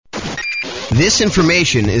This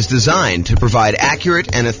information is designed to provide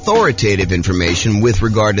accurate and authoritative information with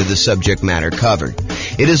regard to the subject matter covered.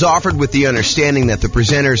 It is offered with the understanding that the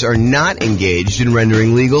presenters are not engaged in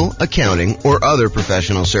rendering legal, accounting, or other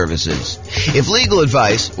professional services. If legal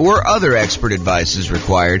advice or other expert advice is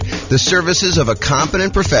required, the services of a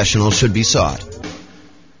competent professional should be sought.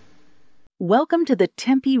 Welcome to the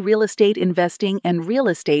Tempe Real Estate Investing and Real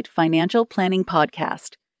Estate Financial Planning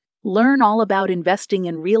Podcast. Learn all about investing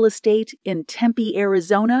in real estate in Tempe,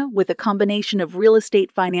 Arizona, with a combination of real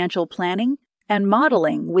estate financial planning and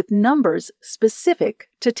modeling with numbers specific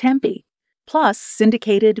to Tempe, plus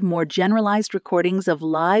syndicated, more generalized recordings of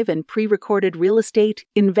live and pre-recorded real estate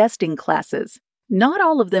investing classes, not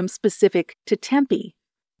all of them specific to Tempe.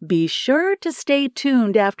 Be sure to stay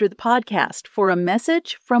tuned after the podcast for a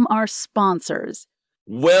message from our sponsors.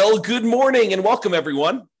 Well, good morning and welcome,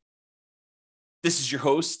 everyone. This is your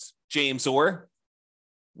host, James Orr,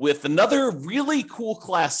 with another really cool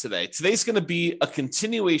class today. Today's going to be a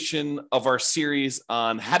continuation of our series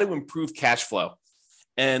on how to improve cash flow.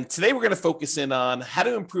 And today we're going to focus in on how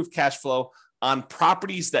to improve cash flow on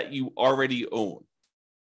properties that you already own.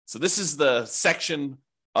 So this is the section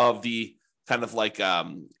of the kind of like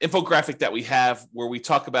infographic that we have where we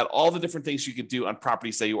talk about all the different things you could do on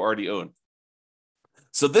properties that you already own.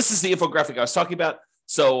 So this is the infographic I was talking about.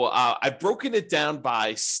 So I've broken it down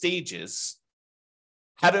by stages,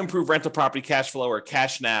 how to improve rental property cash flow or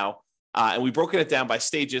cash now. And we've broken it down by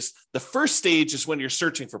stages. The first stage is when you're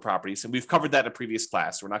searching for properties. And we've covered that in a previous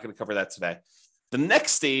class. We're not going to cover that today. The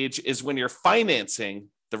next stage is when you're financing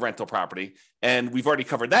the rental property. And we've already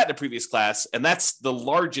covered that in a previous class. And that's the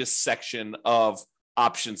largest section of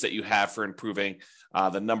options that you have for improving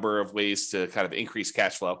the number of ways to kind of increase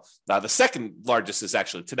cash flow. The second largest is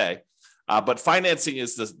actually today. But financing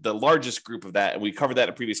is the largest group of that. And we covered that in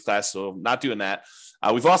a previous class, so I'm not doing that.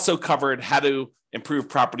 We've also covered how to improve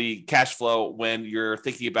property cash flow when you're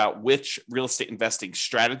thinking about which real estate investing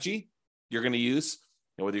strategy you're going to use,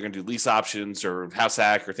 whether you're going to do lease options or house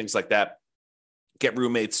hack or things like that. Get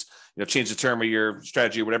roommates, change the term of your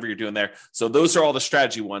strategy or whatever you're doing there. So those are all the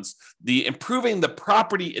strategy ones. The improving the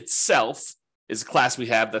property itself is a class we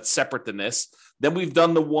have that's separate than this. Then we've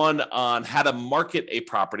done the one on how to market a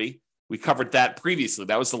property. We covered that previously.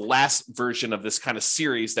 That was the last version of this kind of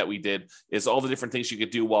series that we did, is all the different things you could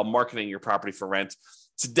do while marketing your property for rent.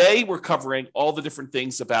 Today, we're covering all the different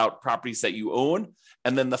things about properties that you own.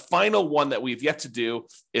 And then the final one that we've yet to do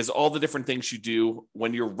is all the different things you do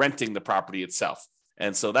when you're renting the property itself.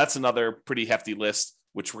 And so that's another pretty hefty list,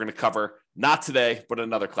 which we're going to cover not today, but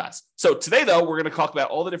another class. So today, though, we're going to talk about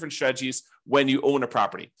all the different strategies when you own a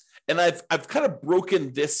property. And I've kind of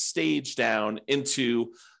broken this stage down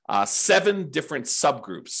into 7 different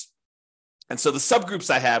subgroups. And so the subgroups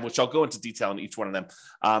I have, which I'll go into detail on each one of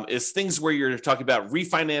them, is things where you're talking about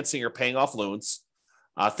refinancing or paying off loans,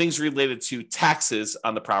 things related to taxes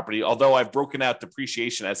on the property, although I've broken out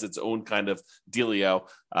depreciation as its own kind of dealio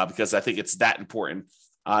because I think it's that important.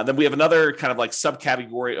 Then we have another kind of like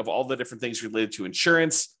subcategory of all the different things related to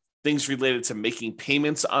insurance, things related to making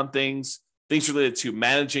payments on things related to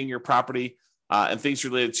managing your property, and things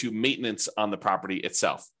related to maintenance on the property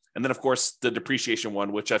itself. And then, of course, the depreciation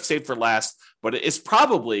one, which I've saved for last, but it's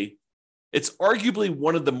arguably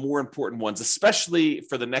one of the more important ones, especially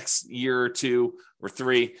for the next year or 2 or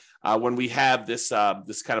 3, when we have this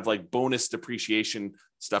kind of like bonus depreciation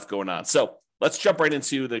stuff going on. So let's jump right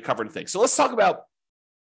into the covered things. So let's talk about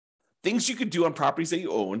things you could do on properties that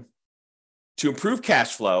you own to improve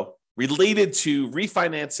cash flow related to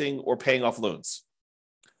refinancing or paying off loans.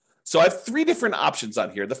 So I have 3 different options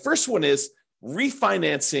on here. The first one is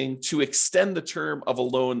refinancing to extend the term of a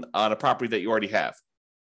loan on a property that you already have.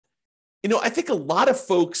 I think a lot of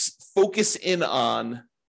folks focus in on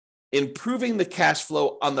improving the cash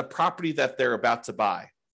flow on the property that they're about to buy.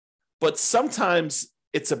 But sometimes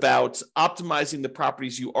it's about optimizing the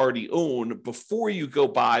properties you already own before you go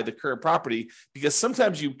buy the current property, because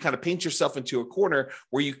sometimes you kind of paint yourself into a corner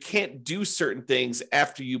where you can't do certain things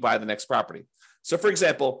after you buy the next property. So, for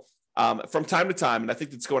example, from time to time, and I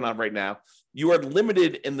think that's going on right now, you are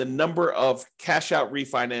limited in the number of cash out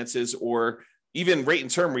refinances or even rate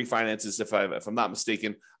and term refinances, if I'm not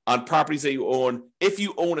mistaken, on properties that you own, if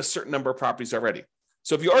you own a certain number of properties already.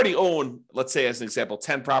 So if you already own, let's say as an example,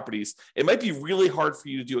 10 properties, it might be really hard for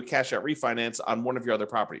you to do a cash out refinance on one of your other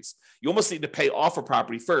properties. You almost need to pay off a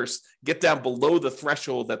property first, get down below the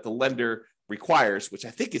threshold that the lender requires, which I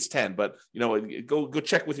think is 10, but go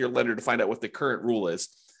check with your lender to find out what the current rule is.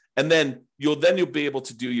 And then you'll be able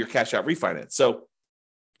to do your cash out refinance. So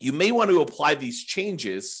you may want to apply these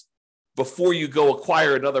changes before you go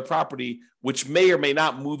acquire another property, which may or may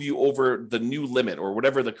not move you over the new limit or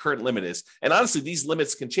whatever the current limit is. And honestly, these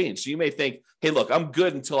limits can change. So you may think, hey, look, I'm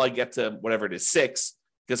good until I get to whatever it is, 6,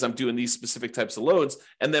 because I'm doing these specific types of loans.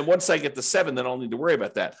 And then once I get to 7, then I'll need to worry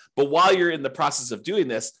about that. But while you're in the process of doing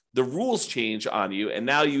this, the rules change on you. And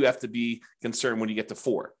now you have to be concerned when you get to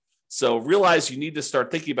 4. So realize you need to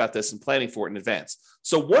start thinking about this and planning for it in advance.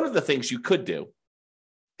 So one of the things you could do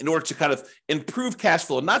in order to kind of improve cash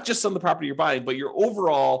flow, not just on the property you're buying, but your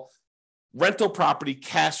overall rental property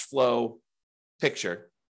cash flow picture,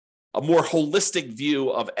 a more holistic view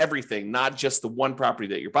of everything, not just the one property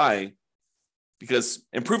that you're buying, because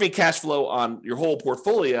improving cash flow on your whole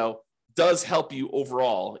portfolio does help you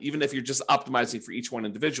overall, even if you're just optimizing for each one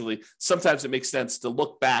individually. Sometimes it makes sense to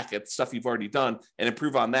look back at stuff you've already done and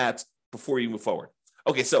improve on that before you move forward.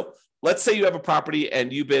 Okay, so let's say you have a property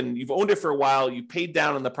and you've owned it for a while, you paid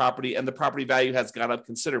down on the property and the property value has gone up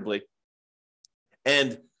considerably.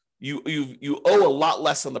 And you owe a lot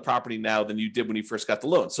less on the property now than you did when you first got the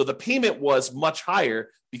loan. So the payment was much higher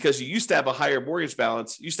because you used to have a higher mortgage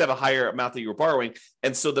balance, you used to have a higher amount that you were borrowing.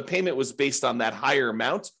 And so the payment was based on that higher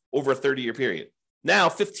amount over a 30-year period. Now,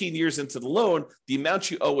 15 years into the loan, the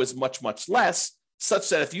amount you owe is much, much less, such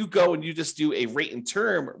that if you go and you just do a rate and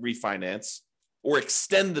term refinance or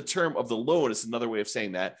extend the term of the loan, is another way of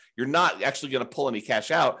saying that, you're not actually going to pull any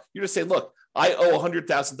cash out. You're just saying, look, I owe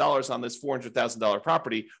 $100,000 on this $400,000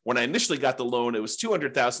 property. When I initially got the loan, it was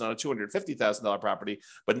 $200,000 on a $250,000 property,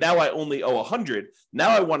 but now I only owe $100,000. Now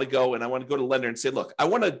I want to go to the lender and say, look, I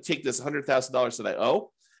want to take this $100,000 that I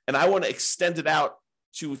owe, and I want to extend it out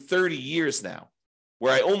to 30 years now,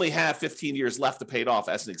 where I only have 15 years left to pay it off,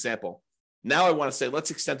 as an example. Now I want to say,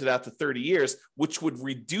 let's extend it out to 30 years, which would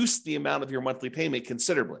reduce the amount of your monthly payment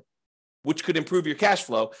considerably, which could improve your cash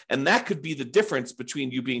flow. And that could be the difference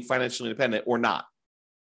between you being financially independent or not.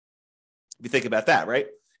 If you think about that, right?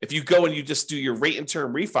 If you go and you just do your rate and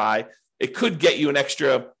term refi, it could get you an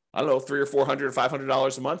extra, I don't know, $300 or $400 or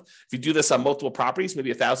 $500 a month. If you do this on multiple properties,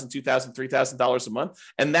 maybe $1,000, $2,000, $3,000 a month,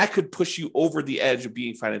 and that could push you over the edge of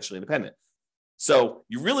being financially independent. So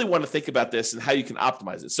you really want to think about this and how you can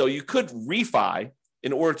optimize it. So you could refi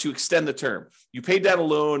in order to extend the term. You paid down a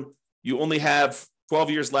loan, you only have 12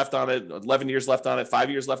 years left on it, 11 years left on it, 5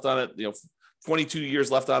 years left on it, 22 years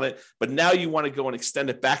left on it. But now you want to go and extend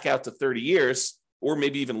it back out to 30 years, or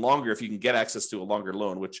maybe even longer if you can get access to a longer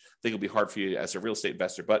loan, which I think will be hard for you as a real estate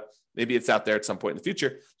investor, but maybe it's out there at some point in the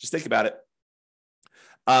future. Just think about it.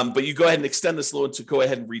 But you go ahead and extend this loan to go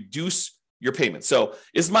ahead and reduce your payment. So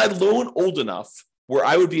is my loan old enough where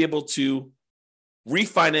I would be able to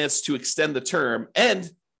refinance to extend the term? And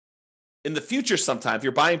in the future, sometime, if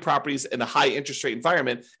you're buying properties in a high interest rate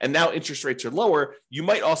environment and now interest rates are lower, you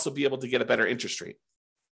might also be able to get a better interest rate.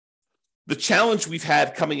 The challenge we've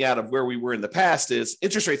had coming out of where we were in the past is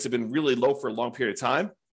interest rates have been really low for a long period of time.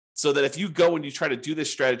 So that if you go and you try to do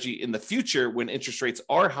this strategy in the future when interest rates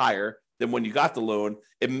are higher than when you got the loan,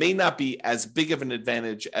 it may not be as big of an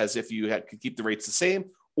advantage as if you could keep the rates the same,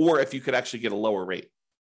 or if you could actually get a lower rate.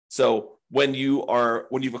 So when you've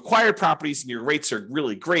acquired properties and your rates are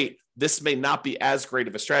really great, this may not be as great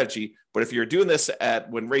of a strategy. But if you're doing this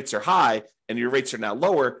when rates are high and your rates are now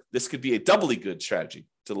lower, this could be a doubly good strategy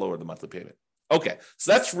to lower the monthly payment. Okay,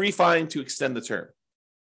 so that's refi to extend the term.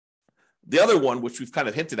 The other one, which we've kind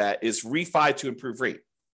of hinted at, is refi to improve rate.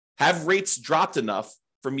 Have rates dropped enough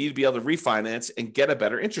for me to be able to refinance and get a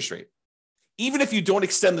better interest rate? Even if you don't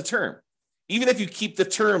extend the term, even if you keep the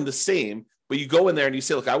term the same, but you go in there and you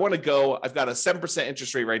say, look, I want to go, I've got a 7%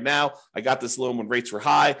 interest rate right now. I got this loan when rates were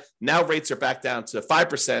high. Now rates are back down to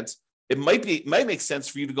 5%. It might make sense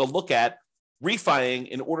for you to go look at refining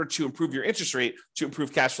in order to improve your interest rate, to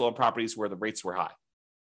improve cash flow on properties where the rates were high.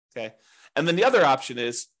 Okay. And then the other option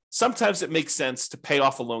is sometimes it makes sense to pay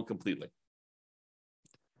off a loan completely.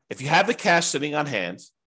 If you have the cash sitting on hand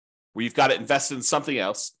where you've got it invested in something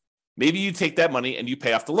else, maybe you take that money and you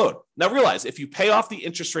pay off the loan. Now realize if you pay off the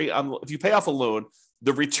interest rate if you pay off a loan,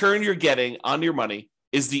 the return you're getting on your money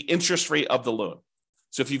is the interest rate of the loan.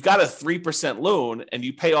 So if you've got a 3% loan and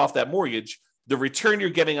you pay off that mortgage, the return you're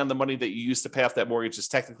getting on the money that you used to pay off that mortgage is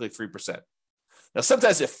technically 3%. Now,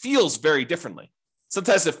 sometimes it feels very differently.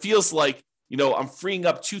 Sometimes it feels like, I'm freeing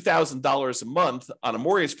up $2,000 a month on a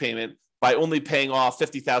mortgage payment by only paying off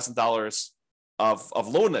 $50,000 of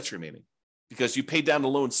loan that's remaining, because you paid down the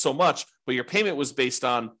loan so much, but your payment was based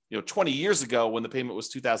on 20 years ago when the payment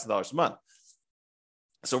was $2,000 a month.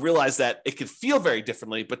 So realize that it could feel very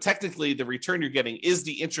differently, but technically the return you're getting is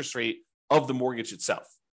the interest rate of the mortgage itself,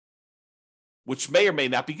 which may or may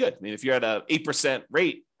not be good. I mean, if you're at an 8%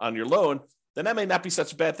 rate on your loan, then that may not be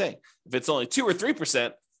such a bad thing. If it's only 2 or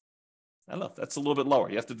 3%, I don't know. That's a little bit lower.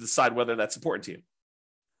 You have to decide whether that's important to you.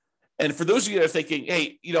 And for those of you that are thinking,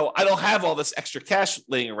 hey, I don't have all this extra cash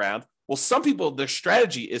laying around. Well, some people, their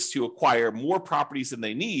strategy is to acquire more properties than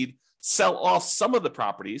they need, sell off some of the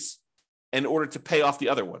properties in order to pay off the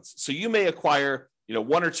other ones. So you may acquire,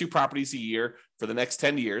 1 or 2 properties a year for the next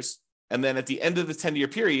 10 years. And then at the end of the 10-year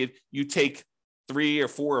period, you take 3 or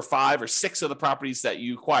 4 or 5 or 6 of the properties that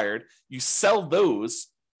you acquired, you sell those,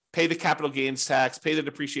 pay the capital gains tax, pay the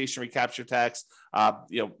depreciation recapture tax,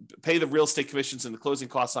 pay the real estate commissions and the closing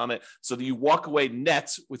costs on it, so that you walk away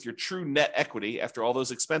net with your true net equity after all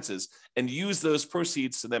those expenses, and use those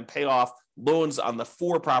proceeds to then pay off loans on the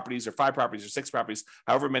 4 properties or 5 properties or 6 properties,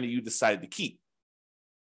 however many you decided to keep.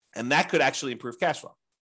 And that could actually improve cash flow,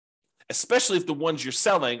 especially if the ones you're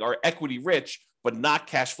selling are equity rich, but not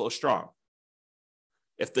cash flow strong.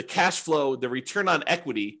 If the cash flow, the return on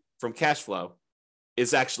equity from cash flow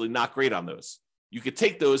is actually not great on those, you could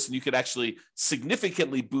take those and you could actually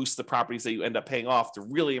significantly boost the properties that you end up paying off to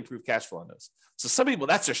really improve cash flow on those. So some people,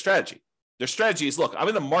 that's their strategy. Their strategy is, look, I'm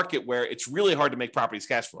in a market where it's really hard to make properties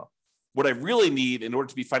cash flow. What I really need in order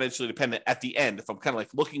to be financially independent at the end, if I'm kind of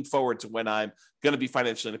like looking forward to when I'm going to be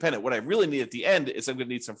financially independent, what I really need at the end is I'm going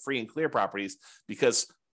to need some free and clear properties, because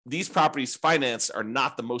these properties financed are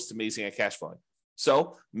not the most amazing at cash flowing.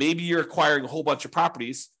 So maybe you're acquiring a whole bunch of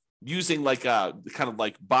properties using like kind of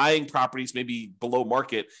like buying properties, maybe below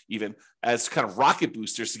market even, as kind of rocket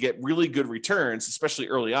boosters to get really good returns, especially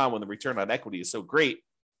early on when the return on equity is so great,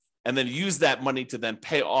 and then use that money to then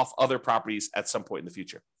pay off other properties at some point in the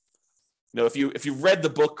future. If you read the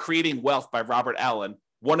book Creating Wealth by Robert Allen,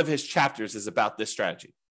 one of his chapters is about this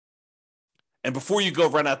strategy. And before you go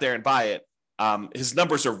run out there and buy it, his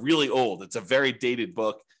numbers are really old. It's a very dated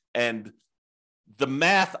book, and the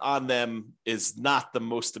math on them is not the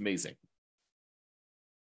most amazing.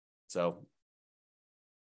 So,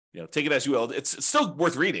 take it as you will. It's still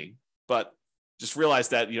worth reading, but just realize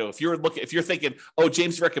that, if you're thinking, oh,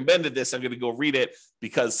 James recommended this, I'm going to go read it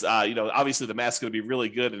because, obviously the math's going to be really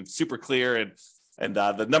good and super clear, and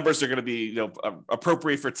the numbers are going to be,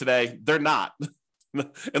 appropriate for today. They're not.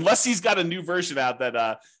 Unless he's got a new version out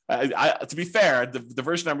that, to be fair, the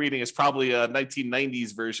version I'm reading is probably a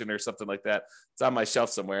 1990s version or something like that. It's on my shelf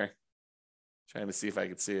somewhere. Trying to see if I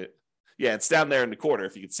can see it. Yeah, it's down there in the corner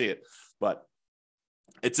if you can see it. But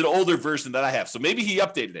it's an older version that I have. So maybe he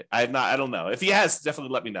updated it. I don't know. If he has,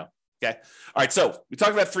 definitely let me know. Okay. All right. So we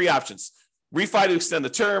talked about 3 options. Refi to extend the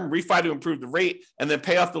term, refi to improve the rate, and then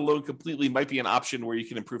pay off the loan completely might be an option where you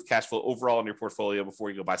can improve cash flow overall in your portfolio before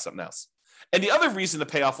you go buy something else. And the other reason to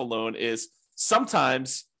pay off a loan is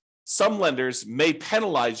sometimes some lenders may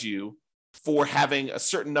penalize you for having a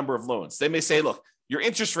certain number of loans. They may say, look, your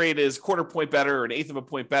interest rate is 1/4 point better or 1/8 of a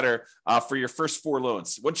point better for your first 4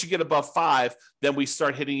 loans. Once you get above 5, then we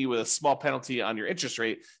start hitting you with a small penalty on your interest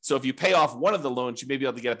rate. So if you pay off one of the loans, you may be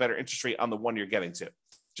able to get a better interest rate on the one you're getting to.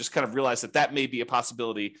 Just kind of realize that may be a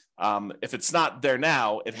possibility. If it's not there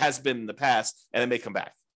now, it has been in the past, and it may come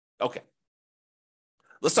back. Okay.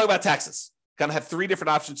 Let's talk about taxes. Kind of have 3 different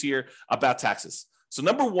options here about taxes. So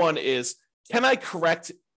number 1 is, can I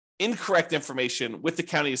correct incorrect information with the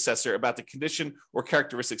county assessor about the condition or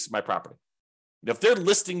characteristics of my property? If they're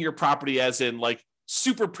listing your property as in like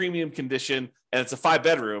super premium condition and it's a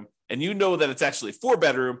 5-bedroom, and you know that it's actually a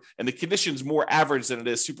 4-bedroom and the condition's more average than it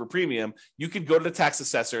is super premium, you could go to the tax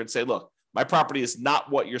assessor and say, look, my property is not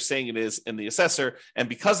what you're saying it is in the assessor. And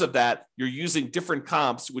because of that, you're using different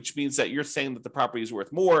comps, which means that you're saying that the property is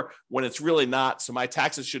worth more when it's really not. So my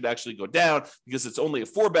taxes should actually go down because it's only a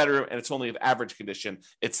 4-bedroom and it's only of average condition.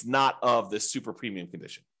 It's not of this super premium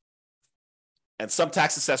condition. And some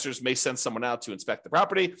tax assessors may send someone out to inspect the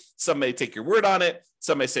property. Some may take your word on it.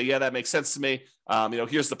 Some may say, yeah, that makes sense to me.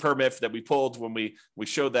 Here's the permit that we pulled when we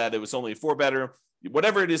showed that it was only a 4-bedroom.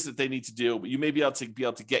 Whatever it is that they need to do, but you may be able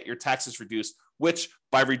to get your taxes reduced, which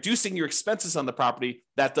by reducing your expenses on the property,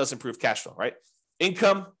 that does improve cash flow, right?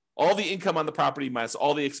 Income, all the income on the property minus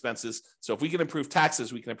all the expenses. So if we can improve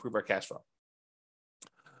taxes, we can improve our cash flow.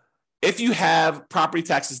 If you have property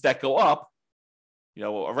taxes that go up,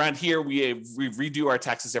 around here, we redo our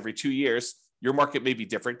taxes every 2 years. Your market may be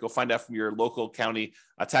different. Go find out from your local county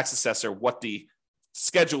tax assessor what the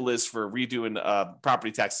schedule is for redoing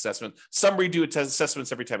property tax assessment. Some redo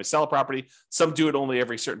assessments every time you sell a property. Some do it only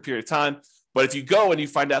every certain period of time. But if you go and you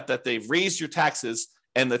find out that they've raised your taxes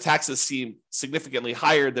and the taxes seem significantly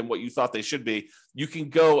higher than what you thought they should be, you can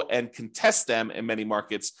go and contest them in many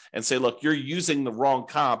markets and say, look, you're using the wrong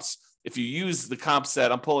comps. If you use the comps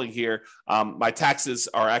that I'm pulling here, my taxes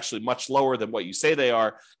are actually much lower than what you say they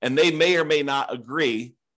are. And they may or may not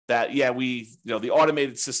agree that, yeah, the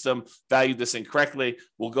automated system valued this incorrectly.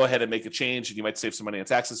 We'll go ahead and make a change and you might save some money on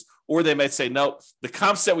taxes. Or they might say, no, the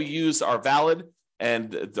comps that we use are valid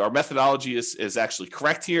and our methodology is actually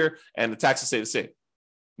correct here and the taxes stay the same.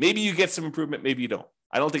 Maybe you get some improvement, maybe you don't.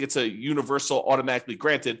 I don't think it's a universal automatically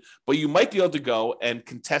granted, but you might be able to go and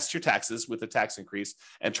contest your taxes with a tax increase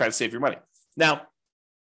and try to save your money. Now,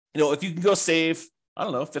 if you can go save, I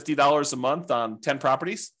don't know, $50 a month on 10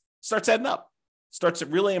 properties, starts adding up. Starts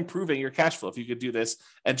really improving your cash flow if you could do this.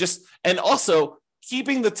 And also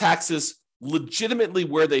keeping the taxes legitimately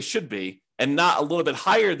where they should be and not a little bit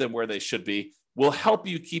higher than where they should be will help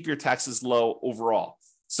you keep your taxes low overall.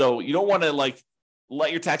 So you don't want to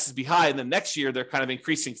let your taxes be high and then next year they're kind of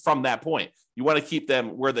increasing from that point. You want to keep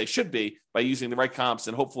them where they should be by using the right comps,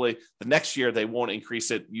 and hopefully the next year they won't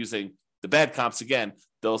increase it using the bad comps again.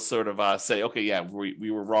 They'll sort of say, okay, yeah,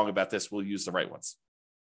 we were wrong about this. We'll use the right ones,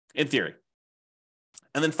 in theory.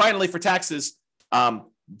 And then finally, for taxes,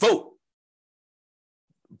 vote.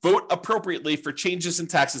 Vote appropriately for changes in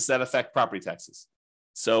taxes that affect property taxes.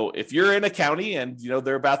 So if you're in a county and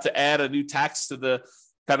they're about to add a new tax to the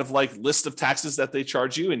kind of list of taxes that they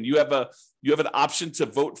charge you, and you have an option to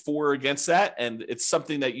vote for or against that, and it's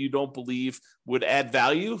something that you don't believe would add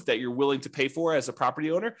value that you're willing to pay for as a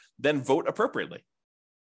property owner, then vote appropriately.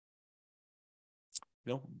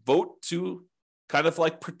 Vote to kind of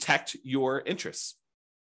protect your interests.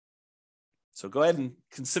 So go ahead and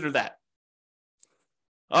consider that.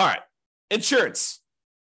 All right, insurance.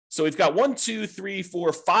 So we've got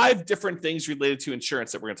 5 different things related to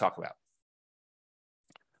insurance that we're going to talk about.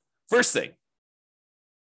 First thing,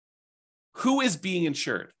 who is being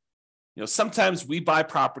insured? Sometimes we buy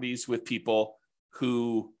properties with people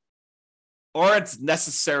who aren't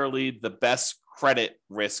necessarily the best credit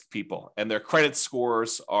risk people, and their credit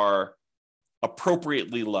scores are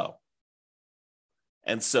appropriately low.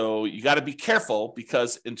 And so you got to be careful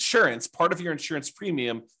because insurance, part of your insurance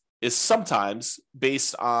premium is sometimes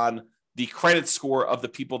based on the credit score of the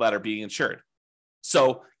people that are being insured.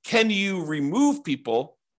 So can you remove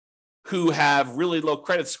people who have really low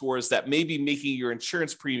credit scores that may be making your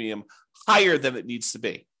insurance premium higher than it needs to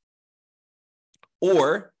be?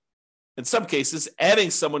 Or in some cases, adding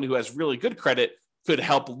someone who has really good credit could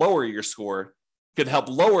help lower your score, could help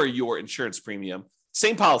lower your insurance premium.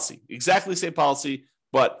 Same policy, exactly same policy,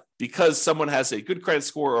 but because someone has a good credit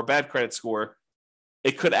score or a bad credit score,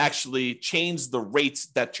 it could actually change the rates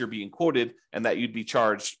that you're being quoted and that you'd be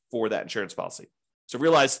charged for that insurance policy. So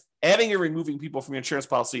realize adding or removing people from your insurance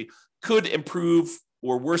policy could improve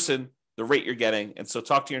or worsen the rate you're getting. And so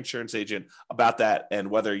talk to your insurance agent about that and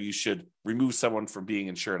whether you should remove someone from being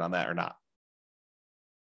insured on that or not.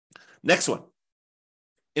 Next one,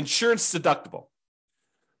 insurance deductible.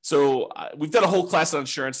 So we've done a whole class on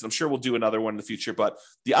insurance, and I'm sure we'll do another one in the future. But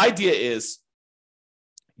the idea is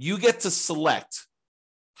you get to select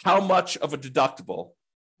how much of a deductible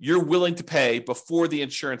you're willing to pay before the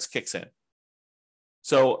insurance kicks in.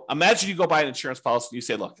 So imagine you go buy an insurance policy and you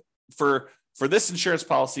say, look, for this insurance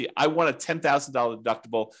policy, I want a $10,000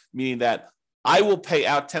 deductible, meaning that I will pay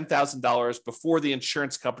out $10,000 before the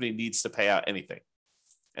insurance company needs to pay out anything.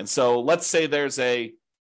 And so let's say there's a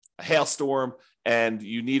hailstorm and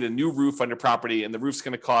you need a new roof on your property and the roof's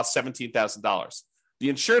going to cost $17,000. The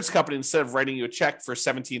insurance company, instead of writing you a check for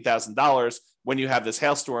 $17,000 when you have this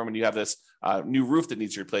hailstorm and you have this new roof that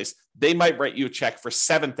needs replaced, they might write you a check for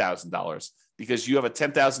 $7,000 because you have a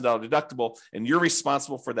 $10,000 deductible and you're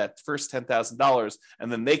responsible for that first $10,000,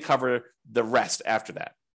 and then they cover the rest after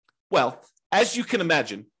that. Well, as you can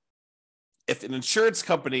imagine, if an insurance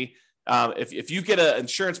company, if you get an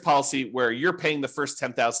insurance policy where you're paying the first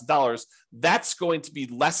 $10,000, that's going to be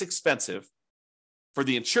less expensive for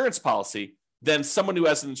the insurance policy than someone who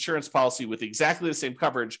has an insurance policy with exactly the same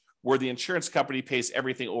coverage where the insurance company pays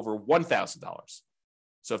everything over $1,000.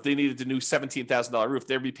 So if they needed a new $17,000 roof,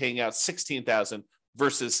 they'd be paying out $16,000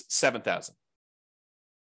 versus $7,000.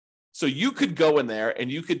 So you could go in there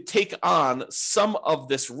and you could take on some of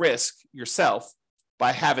this risk yourself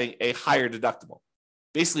by having a higher deductible.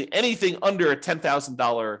 Basically, anything under a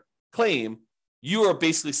 $10,000 claim, you are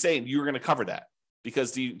basically saying you're going to cover that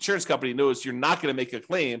because the insurance company knows you're not going to make a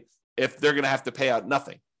claim if they're going to have to pay out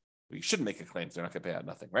nothing. Well, you shouldn't make a claim if they're not going to pay out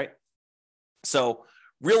nothing, right? So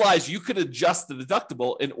realize you could adjust the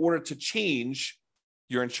deductible in order to change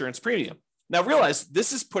your insurance premium. Now realize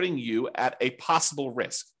this is putting you at a possible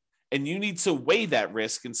risk, and you need to weigh that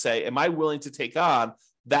risk and say, am I willing to take on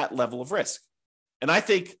that level of risk? And I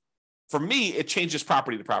think for me, it changes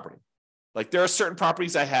property to property. Like there are certain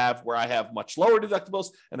properties I have where I have much lower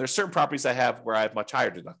deductibles, and there's certain properties I have where I have much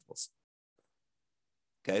higher deductibles.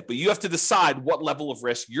 Okay, but you have to decide what level of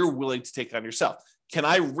risk you're willing to take on yourself. Can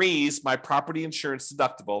I raise my property insurance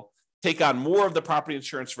deductible, take on more of the property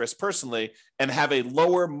insurance risk personally, and have a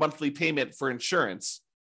lower monthly payment for insurance,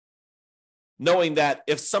 knowing that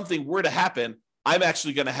if something were to happen, I'm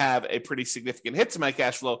actually going to have a pretty significant hit to my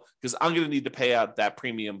cash flow because I'm going to need to pay out that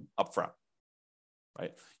premium upfront,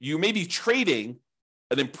 right? You may be trading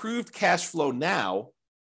an improved cash flow now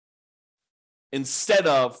instead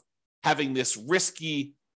of having this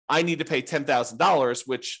risky, I need to pay $10,000,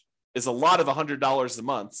 which is a lot of $100 a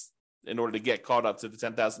month in order to get caught up to the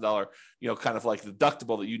 $10,000, kind of like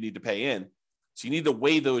deductible that you need to pay in. So you need to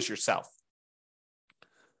weigh those yourself.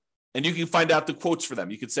 And you can find out the quotes for them.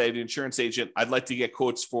 You could say to the insurance agent, I'd like to get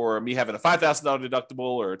quotes for me having a $5,000 deductible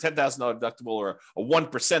or a $10,000 deductible or a 1%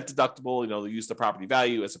 deductible. They use the property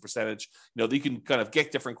value as a percentage. You can kind of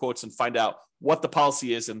get different quotes and find out what the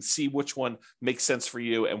policy is and see which one makes sense for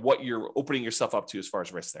you and what you're opening yourself up to as far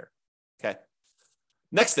as risk there. Okay.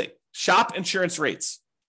 Next thing, shop insurance rates.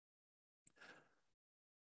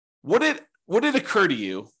 Would it occur to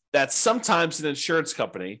you that sometimes an insurance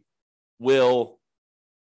company will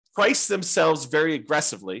price themselves very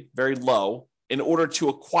aggressively, very low, in order to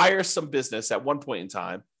acquire some business at one point in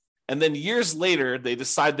time, and then years later, they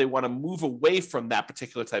decide they want to move away from that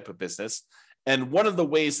particular type of business? And one of the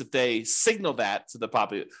ways that they signal that to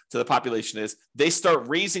the population is they start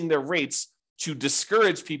raising their rates to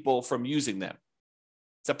discourage people from using them.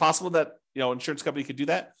 Is that possible that an insurance company could do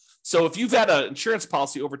that? So if you've had an insurance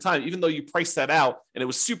policy over time, even though you priced that out and it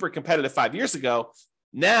was super competitive 5 years ago,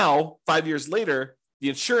 now 5 years later, the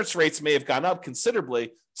insurance rates may have gone up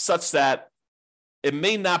considerably such that it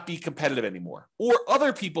may not be competitive anymore. Or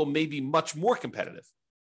other people may be much more competitive.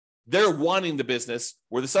 They're wanting the business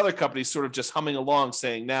where this other company is sort of just humming along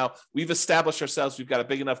saying, now we've established ourselves, we've got a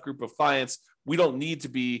big enough group of clients, we don't need to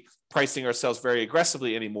be pricing ourselves very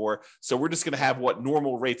aggressively anymore. So we're just going to have what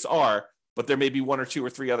normal rates are, but there may be one or two or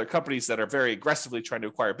three other companies that are very aggressively trying to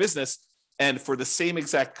acquire business. And for the same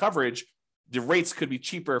exact coverage, the rates could be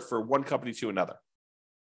cheaper for one company to another.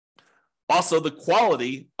 Also, the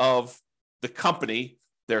quality of the company,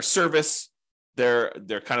 their service, their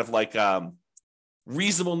kind of like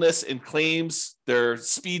reasonableness in claims, their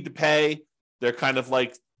speed to pay, their kind of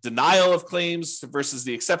like denial of claims versus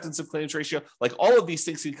the acceptance of claims ratio. Like all of these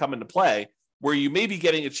things can come into play where you may be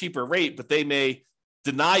getting a cheaper rate, but they may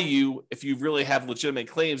deny you if you really have legitimate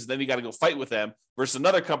claims, and then you got to go fight with them, versus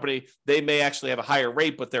another company, they may actually have a higher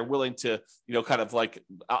rate, but they're willing to, kind of like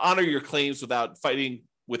honor your claims without fighting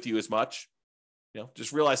with you as much.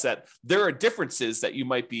 Just realize that there are differences that you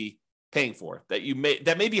might be paying for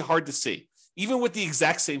that may be hard to see. Even with the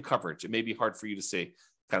exact same coverage, it may be hard for you to see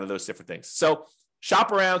kind of those different things. So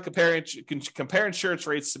shop around, compare insurance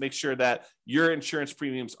rates to make sure that your insurance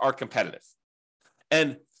premiums are competitive.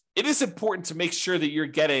 And it is important to make sure that you're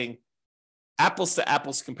getting apples to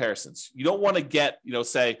apples comparisons. You don't want to get,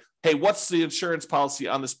 say, hey, what's the insurance policy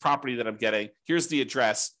on this property that I'm getting? Here's the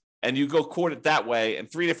address. And you go quote it that way,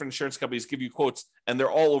 and 3 different insurance companies give you quotes, and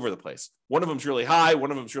they're all over the place. One of them's really high,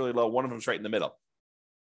 one of them's really low, one of them's right in the middle.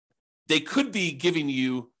 They could be giving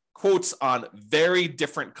you quotes on very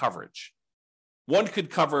different coverage. One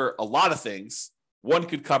could cover a lot of things. One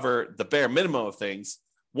could cover the bare minimum of things.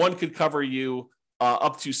 One could cover you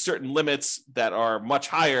up to certain limits that are much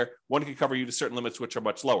higher. One could cover you to certain limits which are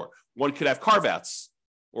much lower. One could have carve-outs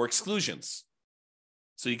or exclusions.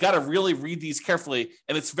 So you got to really read these carefully,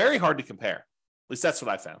 and it's very hard to compare. At least that's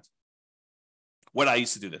what I found when I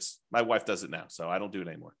used to do this. My wife does it now, so I don't do it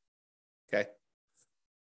anymore. Okay.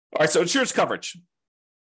 All right, so insurance coverage.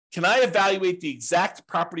 Can I evaluate the exact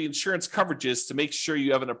property insurance coverages to make sure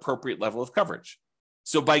you have an appropriate level of coverage?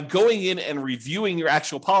 So by going in and reviewing your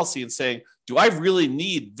actual policy and saying, do I really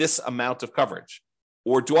need this amount of coverage?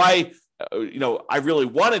 Or do I really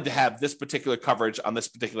wanted to have this particular coverage on this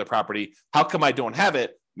particular property. How come I don't have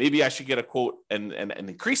it? Maybe I should get a quote and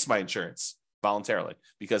increase my insurance voluntarily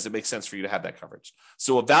because it makes sense for you to have that coverage.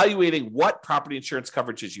 So evaluating what property insurance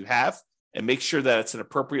coverages you have and make sure that it's an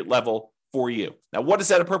appropriate level for you. Now, what does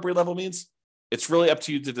that appropriate level means? It's really up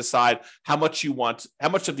to you to decide how much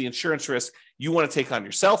of the insurance risk you want to take on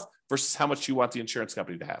yourself versus how much you want the insurance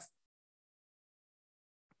company to have.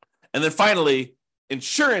 And then finally,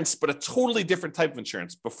 insurance, but a totally different type of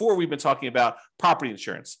insurance. Before, we've been talking about property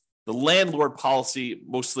insurance, the landlord policy,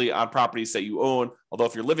 mostly on properties that you own. Although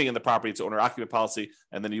if you're living in the property, it's owner-occupant policy,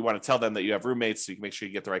 and then you want to tell them that you have roommates so you can make sure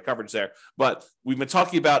you get the right coverage there. But we've been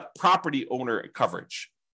talking about property owner coverage,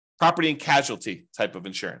 property and casualty type of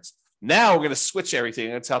insurance. Now we're going to switch everything.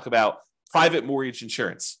 I'm going to talk about private mortgage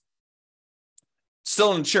insurance.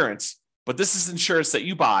 Still insurance, but this is insurance that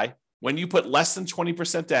you buy when you put less than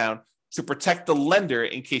 20% down to protect the lender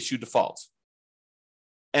in case you default.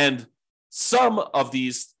 And some of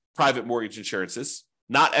these private mortgage insurances,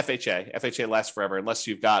 not FHA. FHA lasts forever unless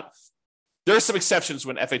you've got, there are some exceptions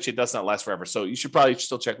when FHA does not last forever. So you should probably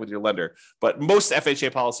still check with your lender. But most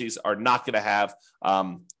FHA policies are not going to have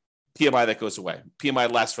PMI that goes away.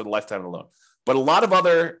 PMI lasts for the lifetime of the loan. But a lot of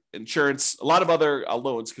other insurance, a lot of other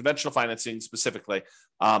loans, conventional financing specifically,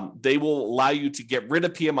 they will allow you to get rid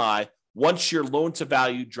of PMI once your loan to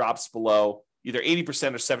value drops below either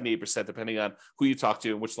 80% or 78%, depending on who you talk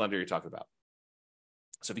to and which lender you're talking about.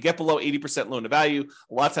 So if you get below 80% loan to value,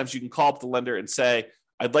 a lot of times you can call up the lender and say,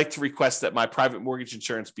 I'd like to request that my private mortgage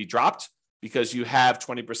insurance be dropped because you have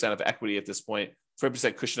 20% of equity at this point,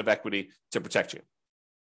 20% cushion of equity to protect you.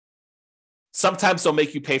 Sometimes they'll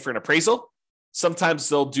make you pay for an appraisal. Sometimes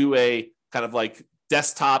they'll do a kind of like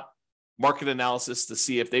desktop market analysis to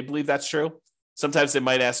see if they believe that's true. Sometimes they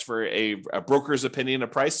might ask for a broker's opinion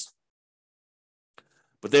of price.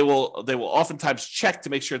 But they will oftentimes check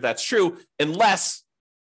to make sure that's true unless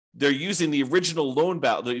they're using the original loan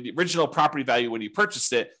value, the original property value when you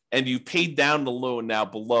purchased it, and you paid down the loan now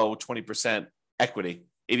below 20% equity,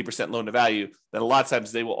 80% loan to value, then a lot of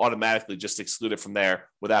times they will automatically just exclude it from there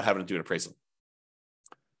without having to do an appraisal.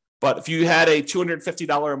 But if you had a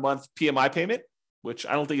 $250 a month PMI payment, which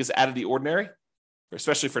I don't think is out of the ordinary,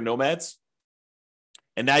 especially for nomads,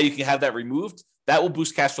 and now you can have that removed, that will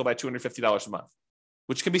boost cash flow by $250 a month,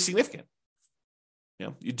 which can be significant.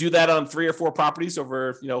 You do that on 3 or 4 properties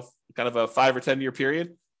over, kind of a 5 or 10 year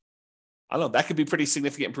period. I don't know, that could be pretty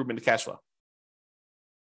significant improvement to cash flow.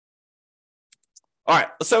 All right,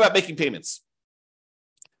 let's talk about making payments.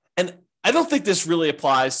 And I don't think this really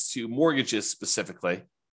applies to mortgages specifically,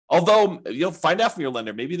 although you'll find out from your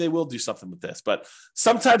lender, maybe they will do something with this, but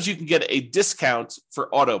sometimes you can get a discount for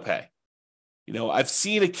auto pay. I've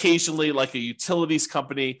seen occasionally like a utilities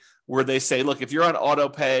company where they say, look, if you're on auto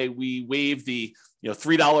pay, we waive the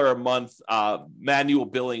 $3 a month manual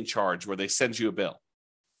billing charge where they send you a bill.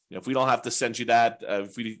 If we don't have to send you that,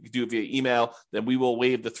 if we do it via email, then we will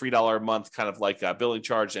waive the $3 a month kind of like billing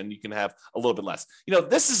charge, and you can have a little bit less.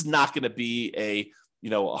 This is not going to be a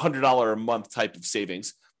 $100 a month type of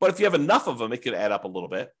savings, but if you have enough of them, it could add up a little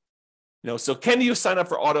bit. So can you sign up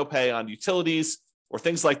for auto pay on utilities or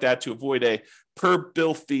things like that to avoid a per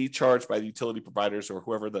bill fee charged by the utility providers or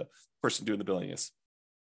whoever the person doing the billing is?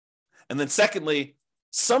 And then secondly,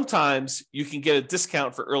 sometimes you can get a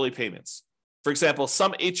discount for early payments. For example,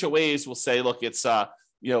 some HOAs will say, look, it's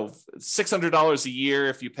 $600 a year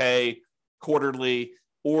if you pay quarterly,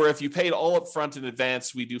 or if you paid all up front in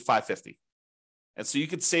advance, we do $550. And so you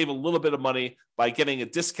could save a little bit of money by getting a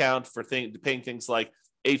discount for paying things like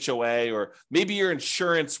HOA, or maybe your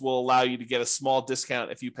insurance will allow you to get a small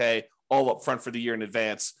discount if you pay all up front for the year in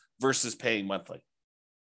advance versus paying monthly.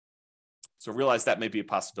 So realize that may be a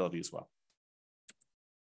possibility as well.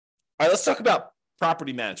 All right, let's talk about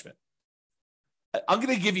property management. I'm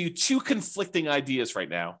going to give you 2 conflicting ideas right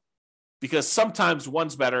now because sometimes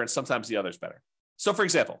one's better and sometimes the other's better. So for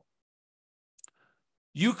example,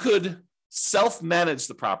 you could self-manage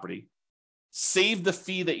the property, save the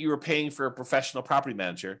fee that you were paying for a professional property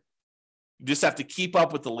manager. You just have to keep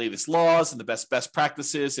up with the latest laws and the best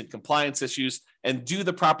practices and compliance issues and do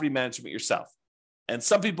the property management yourself. And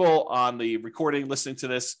some people on the recording listening to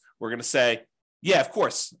this, we're going to say, yeah, of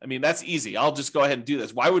course. I mean, that's easy. I'll just go ahead and do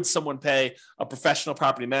this. Why would someone pay a professional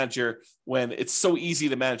property manager when it's so easy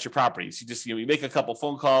to manage your properties? You just, you make a couple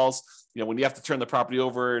phone calls. When you have to turn the property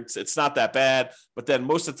over, it's not that bad. But then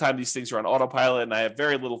most of the time, these things are on autopilot, and I have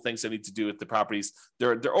very little things I need to do with the properties.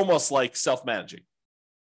 They're almost like self-managing.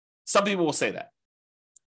 Some people will say that.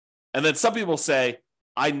 And then some people will say,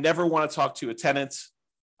 I never want to talk to a tenant.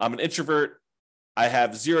 I'm an introvert. I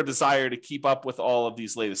have zero desire to keep up with all of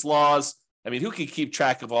these latest laws. I mean, who can keep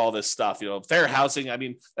track of all this stuff? Fair housing. I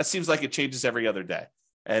mean, that seems like it changes every other day.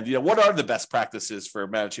 And, what are the best practices for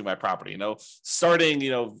managing my property?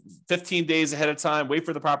 Starting, 15 days ahead of time, wait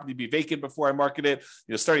for the property to be vacant before I market it,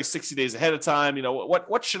 starting 60 days ahead of time,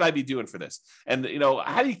 what should I be doing for this? And,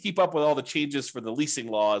 how do you keep up with all the changes for the leasing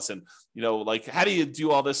laws? And, how do you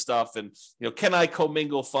do all this stuff? And, can I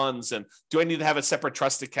commingle funds? And do I need to have a separate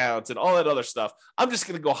trust account and all that other stuff? I'm just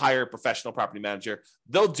going to go hire a professional property manager.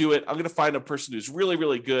 They'll do it. I'm going to find a person who's really,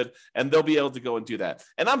 really good, and they'll be able to go and do that.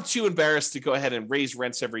 And I'm too embarrassed to go ahead and raise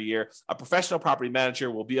rents every year. A professional property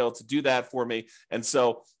manager will be able to do that for me. And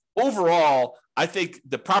so overall, I think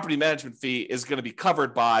the property management fee is going to be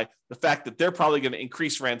covered by the fact that they're probably going to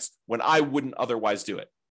increase rents when I wouldn't otherwise do it.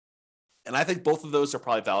 And I think both of those are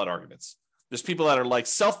probably valid arguments. There's people that are like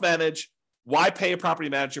self-manage, Why pay a property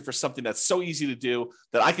manager for something that's so easy to do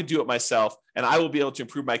that I could do it myself and I will be able to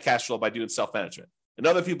improve my cash flow by doing self-management? And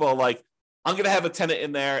other people are like, I'm going to have a tenant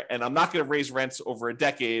in there and I'm not going to raise rents over a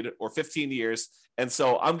decade or 15 years. And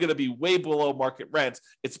so I'm going to be way below market rent.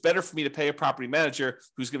 It's better for me to pay a property manager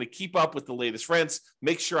who's going to keep up with the latest rents,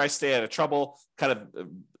 make sure I stay out of trouble, kind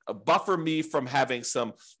of buffer me from having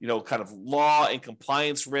some, kind of law and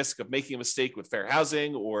compliance risk of making a mistake with fair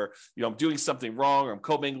housing, or, I'm doing something wrong, or I'm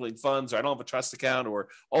commingling funds, or I don't have a trust account, or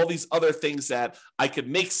all these other things that I could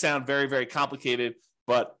make sound very, very complicated.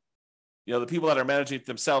 But, the people that are managing it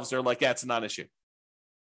themselves, they're like, yeah, it's a non-issue.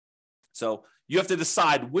 So you have to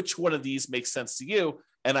decide which one of these makes sense to you.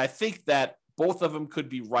 And I think that both of them could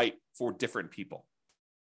be right for different people.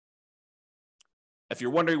 If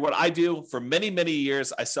you're wondering what I do, for many, many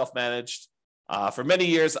years, I self-managed. For many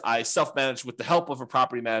years, I self-managed with the help of a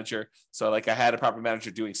property manager. So I had a property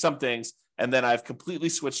manager doing some things, and then I've completely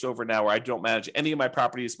switched over now where I don't manage any of my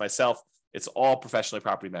properties myself. It's all professionally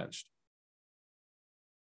property managed.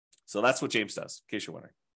 So that's what James does, in case you're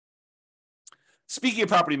wondering. Speaking of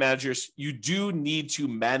property managers, you do need to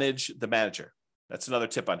manage the manager. That's another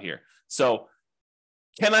tip on here. So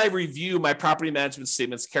can I review my property management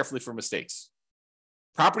statements carefully for mistakes?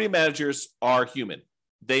 Property managers are human.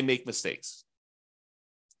 They make mistakes.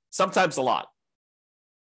 Sometimes a lot,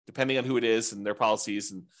 depending on who it is and their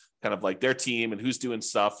policies and kind of like their team and who's doing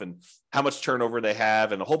stuff and how much turnover they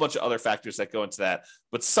have and a whole bunch of other factors that go into that.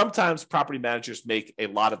 But sometimes property managers make a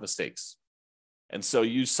lot of mistakes. And so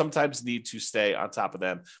you sometimes need to stay on top of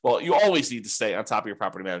them. Well, you always need to stay on top of your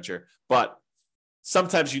property manager, but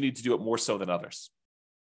sometimes you need to do it more so than others.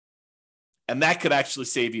 And that could actually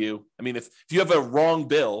save you. I mean, if you have a wrong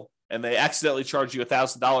bill and they accidentally charge you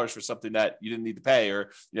 $1,000 for something that you didn't need to pay,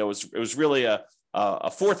 or it was really a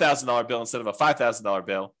 $4,000 bill instead of a $5,000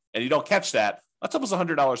 bill, and you don't catch that, that's almost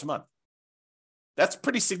 $100 a month. That's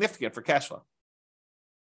pretty significant for cash flow.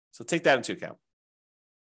 So take that into account.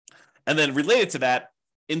 And then related to that,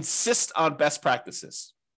 insist on best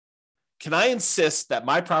practices. Can I insist that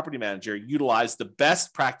my property manager utilize the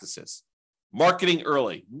best practices? Marketing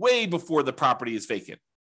early, way before the property is vacant.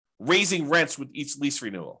 Raising rents with each lease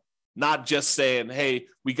renewal. Not just saying, hey,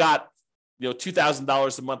 we got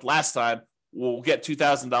 $2,000 a month last time, we'll get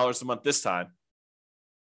 $2,000 a month this time.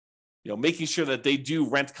 Making sure that they do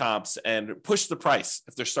rent comps and push the price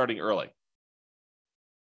if they're starting early.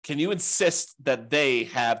 Can you insist that they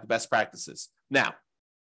have the best practices? Now,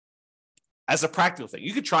 as a practical thing,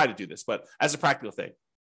 you could try to do this, but as a practical thing,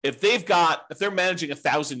 if they're managing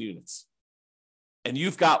 1,000 units and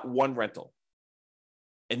you've got one rental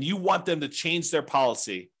and you want them to change their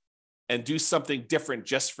policy and do something different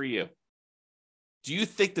just for you, do you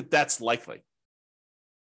think that that's likely?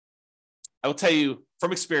 I will tell you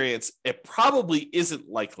from experience, it probably isn't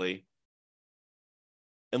likely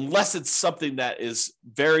unless it's something that is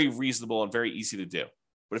very reasonable and very easy to do.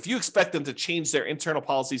 But if you expect them to change their internal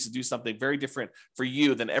policies to do something very different for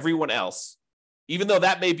you than everyone else, even though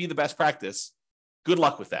that may be the best practice, good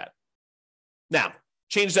luck with that. Now,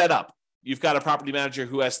 change that up. You've got a property manager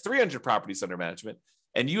who has 300 properties under management,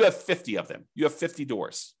 and you have 50 of them. You have 50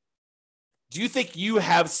 doors. Do you think you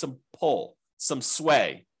have some pull, some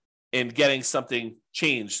sway in getting something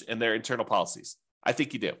changed in their internal policies? I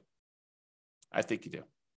think you do.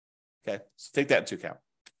 Okay, so take that into account.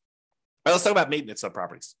 All right, let's talk about maintenance on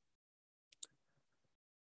properties.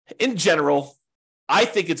 In general, I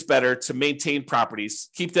think it's better to maintain properties,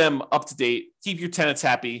 keep them up to date, keep your tenants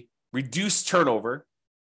happy, reduce turnover.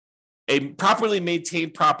 A properly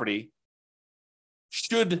maintained property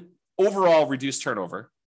should overall reduce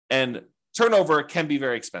turnover, and turnover can be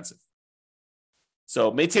very expensive. So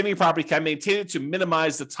maintaining a property, can maintain it to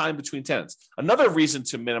minimize the time between tenants. Another reason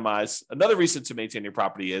to maintain your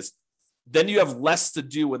property is then you have less to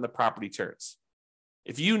do when the property turns.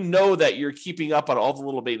 If you know that you're keeping up on all the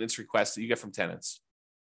little maintenance requests that you get from tenants,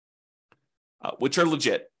 which are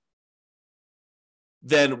legit,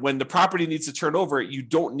 then when the property needs to turn over, you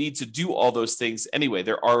don't need to do all those things anyway.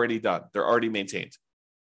 They're already done. They're already maintained.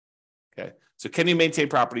 Okay. So can you maintain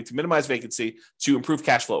property to minimize vacancy, to improve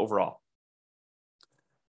cash flow overall?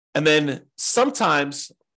 And then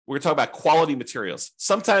sometimes we're going to talk about quality materials.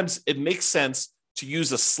 Sometimes it makes sense to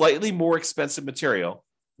use a slightly more expensive material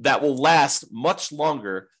that will last much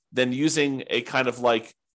longer than using a kind of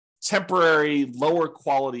like temporary lower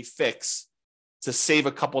quality fix to save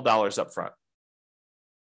a couple dollars up front.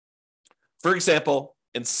 For example,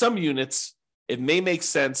 in some units, it may make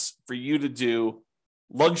sense for you to do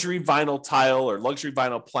luxury vinyl tile or luxury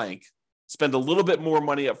vinyl plank, spend a little bit more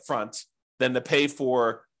money up front than to pay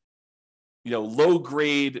for low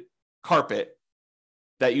grade carpet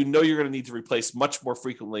that you know you're going to need to replace much more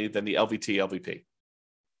frequently than the LVT, LVP.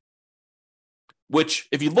 Which,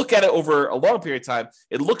 if you look at it over a long period of time,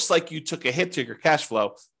 it looks like you took a hit to your cash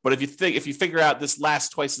flow. But if you figure out this lasts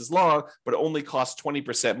twice as long, but it only costs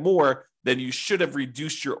 20% more, then you should have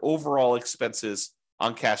reduced your overall expenses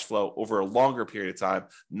on cash flow over a longer period of time,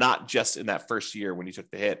 not just in that first year when you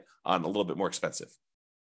took the hit on a little bit more expensive.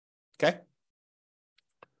 Okay?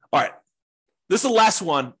 All right. This is the last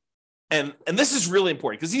one. And this is really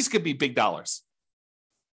important because these could be big dollars.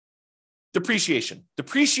 Depreciation.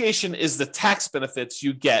 Depreciation is the tax benefits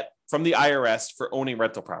you get from the IRS for owning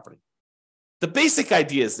rental property. The basic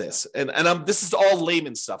idea is this, and this is all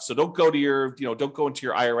layman stuff. So don't go into your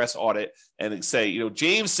IRS audit and say,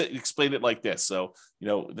 James explained it like this. So,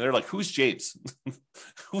 they're like, who's James?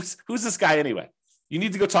 who's this guy anyway? You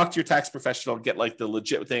need to go talk to your tax professional and get like the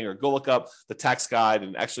legit thing, or go look up the tax guide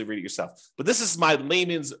and actually read it yourself. But this is my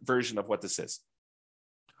layman's version of what this is.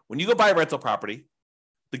 When you go buy a rental property,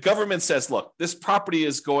 the government says, look, this property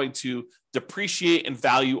is going to depreciate in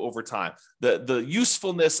value over time. The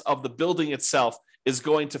usefulness of the building itself is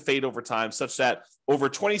going to fade over time, such that over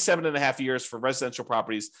 27 and a half years for residential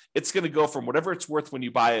properties, it's going to go from whatever it's worth when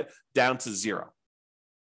you buy it down to zero.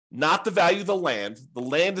 Not the value of the land. The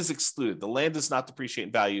land is excluded. The land does not depreciate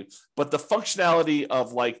in value, but the functionality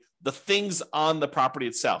of like the things on the property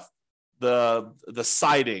itself, the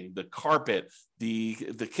siding, the carpet, the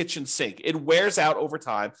kitchen sink, it wears out over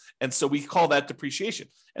time. And so we call that depreciation.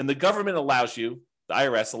 And the government allows you, the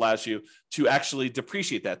IRS allows you to actually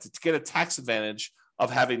depreciate that, to get a tax advantage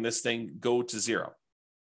of having this thing go to zero.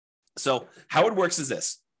 So how it works is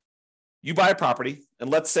this. You buy a property, and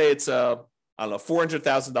let's say it's a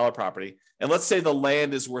 $400,000 property. And let's say the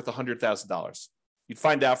land is worth $100,000. You'd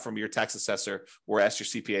find out from your tax assessor or ask your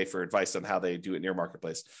CPA for advice on how they do it in your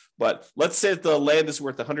marketplace. But let's say that the land is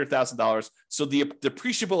worth $100,000. So the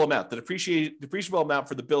depreciable amount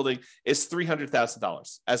for the building is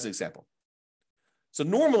 $300,000 as an example. So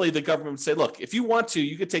normally the government would say, look, if you want to,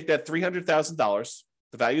 you could take that $300,000,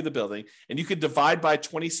 the value of the building, and you could divide by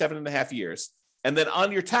 27 and a half years. And then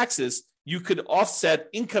on your taxes, you could offset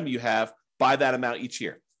income you have by that amount each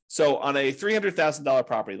year. So on a $300,000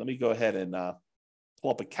 property, let me go ahead and pull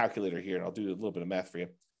up a calculator here, and I'll do a little bit of math for you.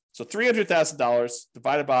 So $300,000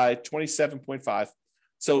 divided by 27.5.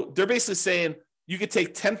 So they're basically saying you could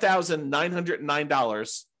take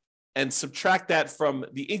 $10,909 and subtract that from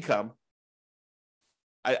the income.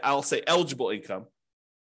 I'll say eligible income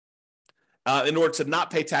in order to not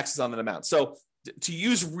pay taxes on that amount. So to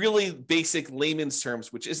use really basic layman's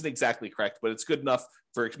terms, which isn't exactly correct, but it's good enough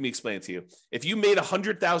for me to explain it to you. If you made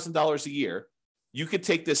 $100,000 a year, you could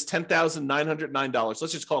take this $10,909.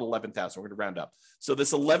 Let's just call it $11,000. We're going to round up. So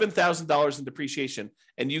this $11,000 in depreciation,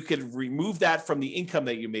 and you could remove that from the income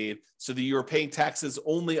that you made so that you're paying taxes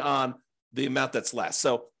only on the amount that's less.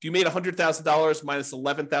 So if you made $100,000 minus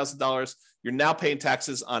 $11,000, you're now paying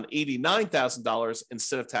taxes on $89,000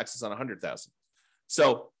 instead of taxes on $100,000.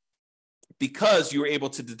 So because you were able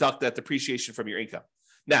to deduct that depreciation from your income.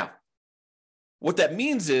 Now, what that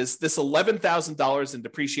means is this $11,000 in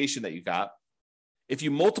depreciation that you got, if you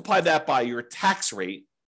multiply that by your tax rate,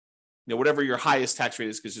 whatever your highest tax rate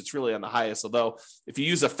is, because it's really on the highest, although if you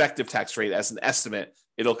use effective tax rate as an estimate,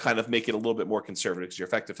 it'll kind of make it a little bit more conservative because your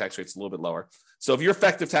effective tax rate is a little bit lower. So if your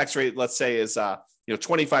effective tax rate, let's say, is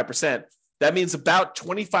 25%, that means about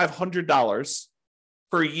 $2,500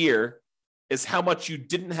 per year is how much you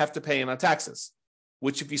didn't have to pay in on taxes,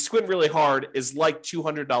 which if you squint really hard is like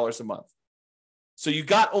 $200 a month. So you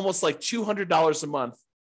got almost like $200 a month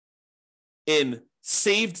in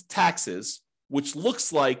saved taxes, which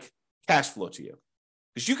looks like cash flow to you.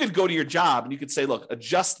 Because you could go to your job and you could say, look,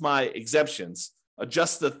 adjust my exemptions,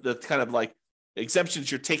 adjust the kind of like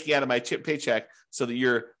exemptions you're taking out of my paycheck so that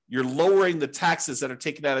you're lowering the taxes that are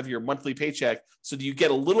taken out of your monthly paycheck so that you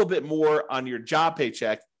get a little bit more on your job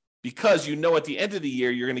paycheck, because at the end of the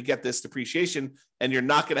year, you're going to get this depreciation and you're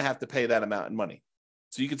not going to have to pay that amount in money.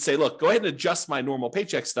 So you could say, look, go ahead and adjust my normal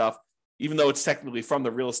paycheck stuff, even though it's technically from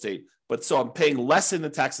the real estate. But so I'm paying less in the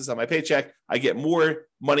taxes on my paycheck. I get more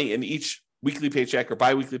money in each weekly paycheck or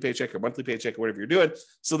biweekly paycheck or monthly paycheck or whatever you're doing,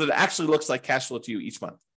 so that it actually looks like cash flow to you each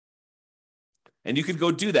month. And you could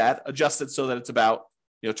go do that, adjust it so that it's about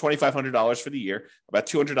 $2,500 for the year, about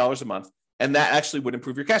 $200 a month. And that actually would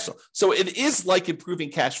improve your cash flow. So it is like improving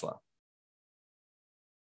cash flow,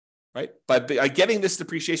 right? By getting this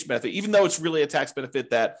depreciation benefit, even though it's really a tax benefit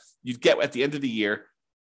that you get at the end of the year,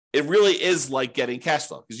 it really is like getting cash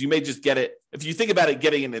flow, because you may just get it. If you think about it,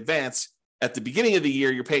 getting in advance at the beginning of the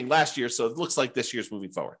year, you're paying last year. So it looks like this year's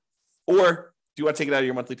moving forward. Or if you want to take it out of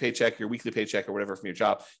your monthly paycheck, your weekly paycheck, or whatever from your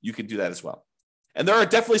job, you can do that as well. And there are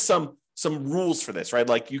definitely some rules for this, right?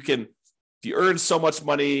 Like if you earn so much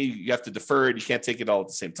money, you have to defer it. You can't take it all at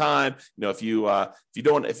the same time. If you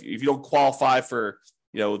don't qualify for,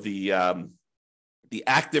 the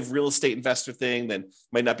active real estate investor thing, then you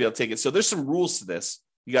might not be able to take it. So there's some rules to this.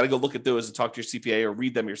 You got to go look at those and talk to your CPA or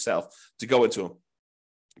read them yourself to go into them.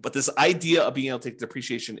 But this idea of being able to take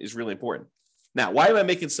depreciation is really important. Now, why am I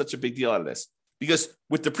making such a big deal out of this? Because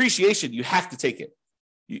with depreciation, you have to take it.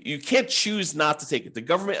 You can't choose not to take it. The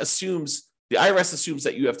IRS assumes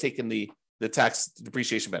that you have taken the tax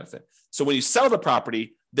depreciation benefit. So when you sell the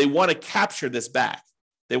property, they want to capture this back.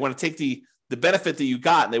 They want to take the benefit that you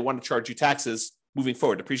got and they want to charge you taxes moving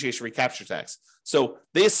forward, depreciation recapture tax. So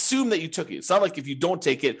they assume that you took it. It's not like if you don't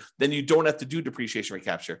take it, then you don't have to do depreciation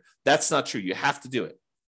recapture. That's not true. You have to do it.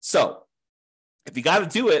 So if you got to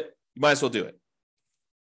do it, you might as well do it.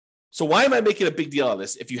 So why am I making a big deal on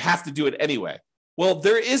this if you have to do it anyway? Well,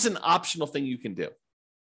 there is an optional thing you can do.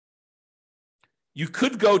 You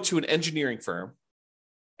could go to an engineering firm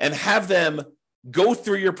and have them go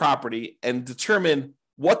through your property and determine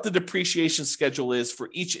what the depreciation schedule is for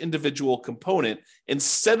each individual component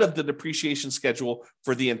instead of the depreciation schedule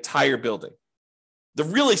for the entire building. The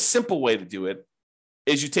really simple way to do it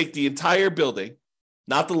is you take the entire building,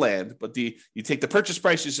 not the land, but you take the purchase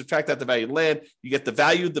price, you subtract out the value of the land, you get the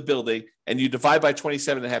value of the building, and you divide by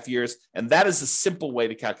 27 and a half years, and that is a simple way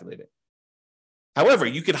to calculate it. However,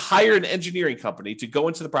 you could hire an engineering company to go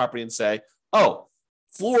into the property and say, oh,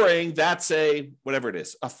 flooring, that's a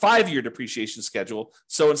 5-year depreciation schedule.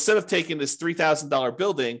 So instead of taking this $3,000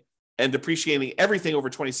 building and depreciating everything over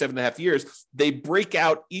 27 and a half years, they break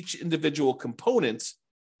out each individual component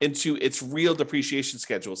into its real depreciation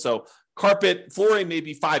schedule. So flooring may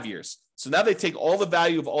be 5 years. So now they take all the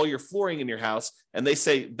value of all your flooring in your house and they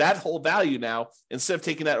say that whole value now, instead of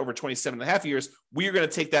taking that over 27 and a half years, we are going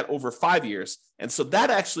to take that over 5 years. And so that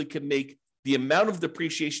actually can make the amount of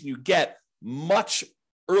depreciation you get much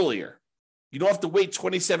earlier. You don't have to wait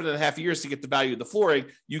 27 and a half years to get the value of the flooring.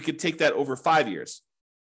 You can take that over 5 years,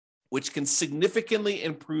 which can significantly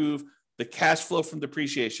improve the cash flow from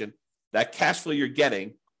depreciation, that cash flow you're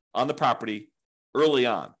getting on the property early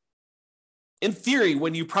on. In theory,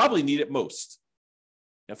 when you probably need it most.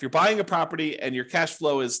 Now, if you're buying a property and your cash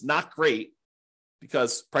flow is not great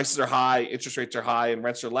because prices are high, interest rates are high, and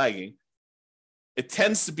rents are lagging, it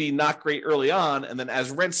tends to be not great early on. And then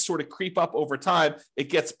as rents sort of creep up over time, it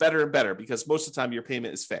gets better and better because most of the time your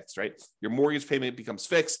payment is fixed, right? Your mortgage payment becomes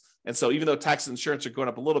fixed. And so even though tax and insurance are going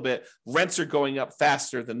up a little bit, rents are going up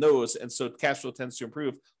faster than those. And so cash flow tends to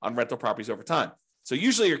improve on rental properties over time. So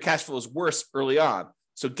usually your cash flow is worse early on.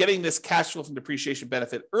 So getting this cash flow from depreciation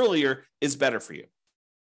benefit earlier is better for you.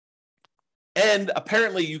 And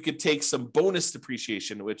apparently you could take some bonus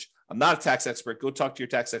depreciation, which I'm not a tax expert. Go talk to your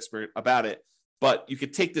tax expert about it. But you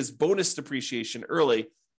could take this bonus depreciation early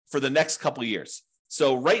for the next couple of years.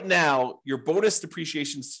 So right now, your bonus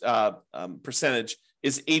depreciation percentage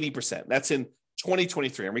is 80%. That's in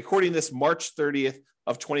 2023. I'm recording this March 30th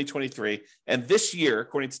of 2023. And this year,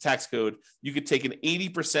 according to tax code, you could take an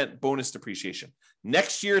 80% bonus depreciation.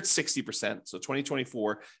 Next year, it's 60%. So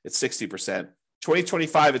 2024, it's 60%.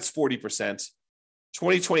 2025, it's 40%.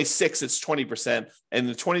 2026, it's 20%. And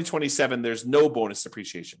in 2027, there's no bonus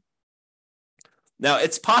depreciation. Now,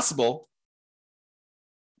 it's possible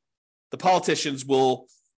the politicians will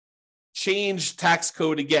change tax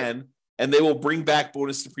code again, and they will bring back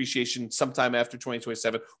bonus depreciation sometime after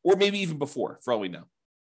 2027, or maybe even before, for all we know,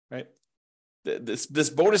 right?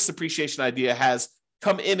 This bonus depreciation idea has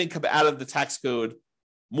come in and come out of the tax code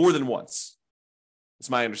more than once.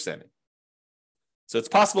 It's my understanding. So it's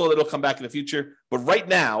possible that it'll come back in the future, but right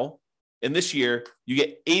now, in this year, you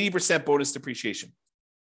get 80% bonus depreciation.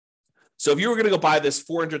 So if you were going to go buy this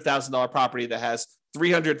 $400,000 property that has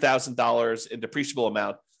 $300,000 in depreciable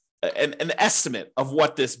amount, an estimate of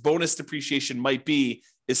what this bonus depreciation might be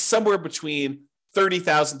is somewhere between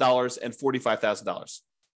 $30,000 and $45,000.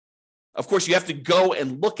 Of course, you have to go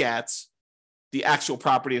and look at the actual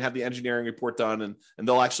property and have the engineering report done, and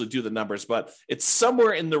they'll actually do the numbers. But it's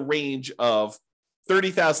somewhere in the range of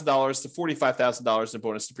 $30,000 to $45,000 in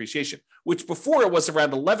bonus depreciation, which before it was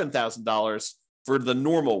around $11,000 for the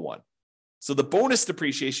normal one. So the bonus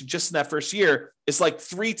depreciation just in that first year is like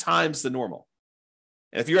 3 times the normal.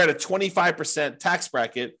 And if you're at a 25% tax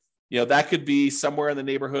bracket, that could be somewhere in the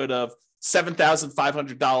neighborhood of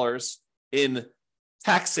 $7,500 in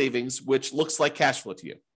tax savings, which looks like cash flow to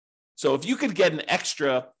you. So if you could get an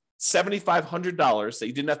extra $7,500 that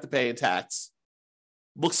you didn't have to pay in tax,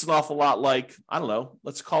 looks an awful lot like, I don't know,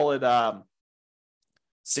 let's call it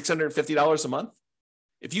 $650 a month.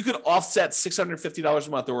 If you could offset $650 a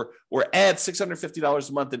month or add $650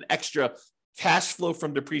 a month in extra cash flow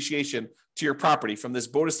from depreciation to your property from this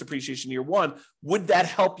bonus depreciation year one, would that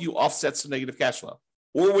help you offset some negative cash flow?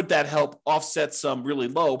 Or would that help offset some really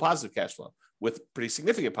low positive cash flow with pretty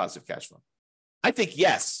significant positive cash flow? I think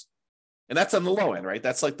yes. And that's on the low end, right?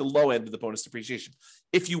 That's like the low end of the bonus depreciation.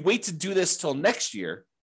 If you wait to do this till next year,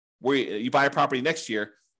 where you buy a property next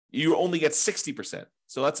year, you only get 60%.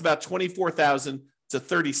 So that's about $24,000 to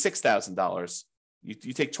 $36,000.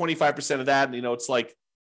 You take 25% of that, and it's like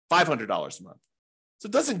 $500 a month. So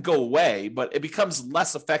it doesn't go away, but it becomes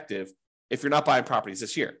less effective if you're not buying properties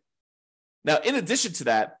this year. Now, in addition to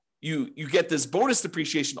that, you get this bonus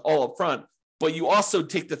depreciation all up front, but you also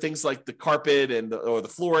take the things like the carpet or the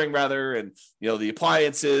flooring rather, and the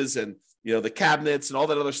appliances and the cabinets and all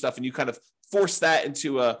that other stuff, and you kind of force that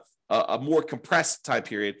into a more compressed time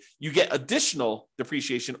period. You get additional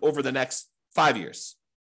depreciation over the next 5 years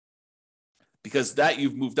because that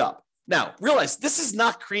you've moved up. Now, realize this is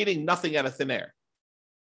not creating nothing out of thin air.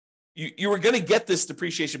 You were going to get this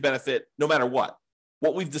depreciation benefit no matter what.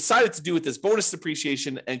 What we've decided to do with this bonus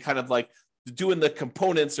depreciation and kind of like doing the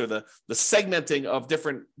components or the segmenting of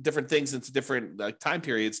different things into different time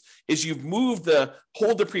periods is you've moved the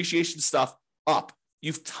whole depreciation stuff up.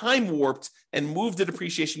 You've time warped and moved the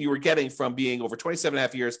depreciation you were getting from being over 27 and a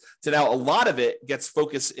half years to now a lot of it gets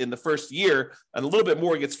focused in the first year and a little bit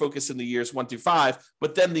more gets focused in the years 1 through 5.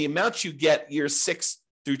 But then the amount you get years 6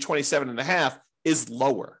 through 27 and a half is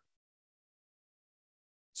lower.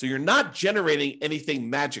 So you're not generating anything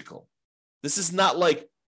magical. This is not like,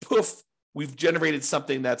 poof, we've generated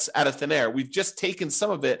something that's out of thin air. We've just taken some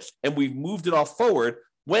of it and we've moved it all forward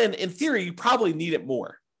when, in theory, you probably need it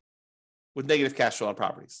more with negative cash flow on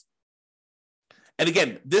properties. And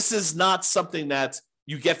again, this is not something that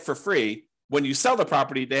you get for free. When you sell the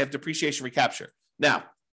property, they have depreciation recapture. Now,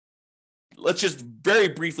 let's just very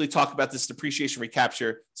briefly talk about this depreciation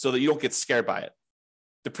recapture so that you don't get scared by it.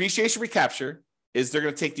 Depreciation recapture is they're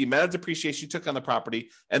going to take the amount of depreciation you took on the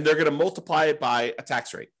property and they're going to multiply it by a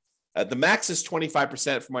tax rate. The max is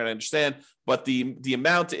 25% from what I understand, but the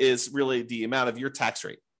amount is really the amount of your tax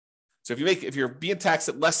rate. So if you're being taxed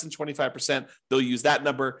at less than 25%, they'll use that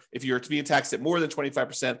number. If you're being taxed at more than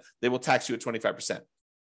 25%, they will tax you at 25%.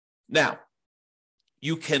 Now,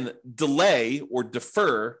 you can delay or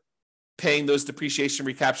defer paying those depreciation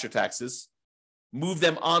recapture taxes, move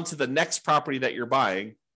them onto the next property that you're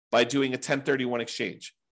buying by doing a 1031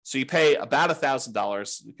 exchange. So you pay about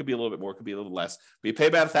 $1,000. It could be a little bit more, it could be a little less, but you pay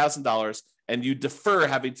about $1,000 and you defer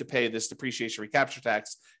having to pay this depreciation recapture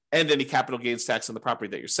tax and any capital gains tax on the property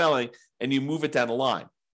that you're selling, and you move it down the line.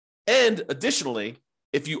 And additionally,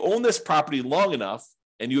 if you own this property long enough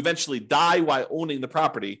and you eventually die while owning the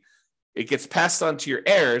property, it gets passed on to your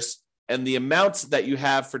heirs, and the amounts that you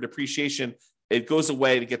have for depreciation, it goes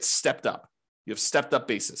away and it gets stepped up. You have stepped up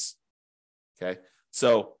basis. Okay.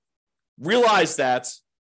 So realize that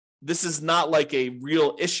this is not like a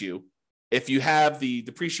real issue. If you have the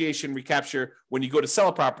depreciation recapture, when you go to sell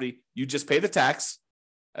a property, you just pay the tax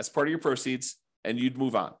as part of your proceeds and you'd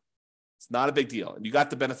move on. It's not a big deal. And you got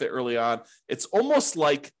the benefit early on. It's almost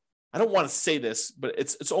like, I don't want to say this, but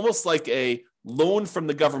it's almost like a loan from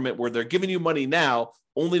the government where they're giving you money now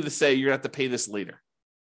only to say you're going to have to pay this later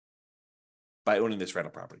by owning this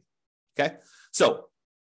rental property. Okay. So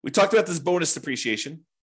we talked about this bonus depreciation.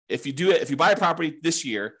 If you buy a property this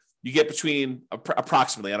year, you get between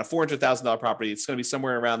approximately on a $400,000 property, it's going to be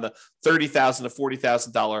somewhere around the $30,000 to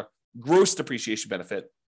 $40,000 gross depreciation benefit.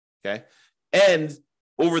 Okay. And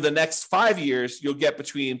over the next 5 years, you'll get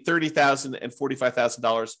between $30,000 and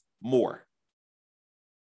 $45,000 more.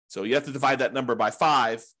 So you have to divide that number by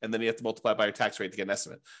 5, and then you have to multiply it by your tax rate to get an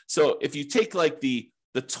estimate. So if you take like the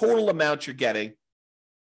total amount you're getting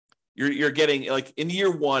like in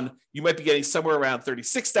year one, you might be getting somewhere around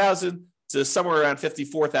 $36,000 to somewhere around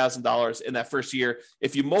 $54,000 in that first year.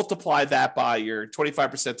 If you multiply that by your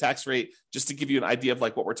 25% tax rate, just to give you an idea of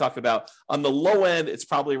like what we're talking about, on the low end, it's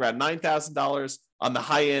probably around $9,000. On the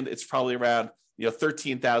high end, it's probably around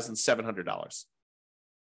 $13,700.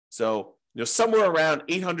 So somewhere around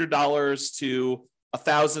 $800 to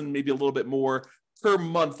 $1,000, maybe a little bit more per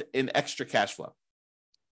month in extra cash flow.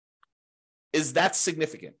 Is that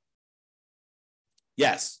significant?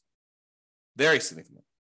 Yes, very significant.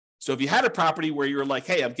 So if you had a property where you're like,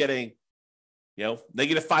 hey, I'm getting,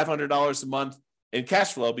 negative $500 a month in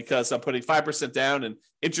cash flow because I'm putting 5% down and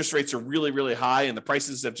interest rates are really, really high and the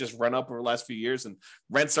prices have just run up over the last few years and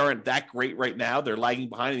rents aren't that great right now. They're lagging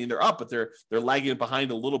behind. I mean, they're up, but they're lagging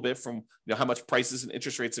behind a little bit from how much prices and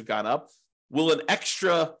interest rates have gone up. Will an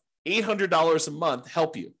extra $800 a month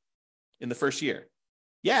help you in the first year?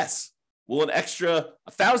 Yes. Will an extra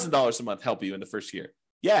 $1,000 a month help you in the first year?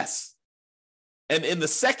 Yes. And in the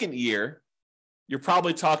second year, you're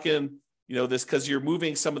probably talking, this because you're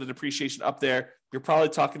moving some of the depreciation up there. You're probably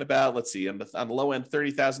talking about, let's see, on the low end,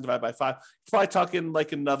 30,000 divided by 5. You're probably talking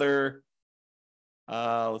like another,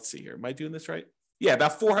 let's see here. Am I doing this right? Yeah,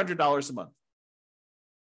 about $400 a month.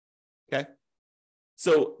 Okay.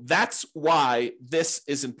 So that's why this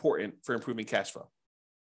is important for improving cash flow.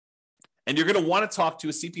 And you're going to want to talk to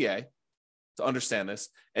a CPA to understand this.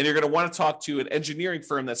 And you're going to want to talk to an engineering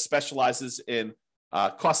firm that specializes in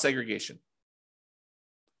cost segregation.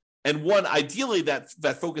 And one ideally that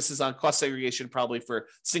focuses on cost segregation probably for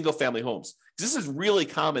single family homes. This is really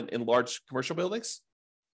common in large commercial buildings,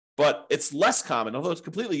 but it's less common, although it's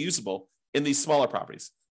completely usable, in these smaller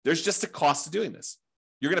properties. There's just a cost to doing this.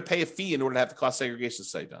 You're going to pay a fee in order to have the cost segregation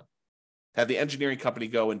study done. Have the engineering company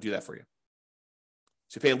go and do that for you.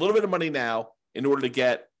 So you pay a little bit of money now in order to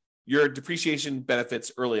get your depreciation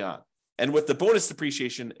benefits early on. And with the bonus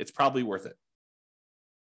depreciation, it's probably worth it.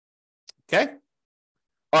 Okay?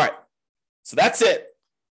 All right. So that's it.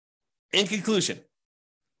 In conclusion,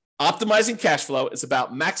 optimizing cash flow is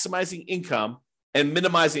about maximizing income and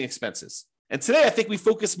minimizing expenses. And today, I think we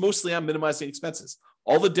focus mostly on minimizing expenses,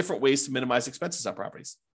 all the different ways to minimize expenses on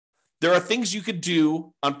properties. There are things you could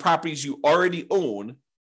do on properties you already own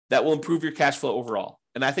that will improve your cash flow overall.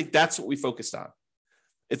 And I think that's what we focused on.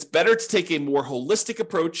 It's better to take a more holistic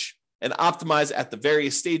approach and optimize at the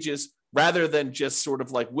various stages rather than just sort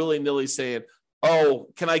of like willy-nilly saying, oh,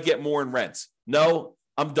 can I get more in rent? No,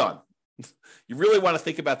 I'm done. You really want to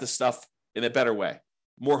think about this stuff in a better way,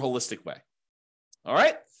 more holistic way. All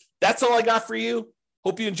right. That's all I got for you.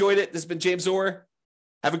 Hope you enjoyed it. This has been James Orr.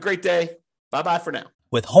 Have a great day. Bye-bye for now.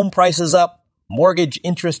 With home prices up, mortgage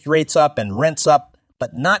interest rates up, and rents up,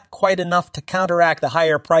 but not quite enough to counteract the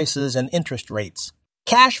higher prices and interest rates,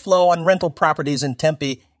 cash flow on rental properties in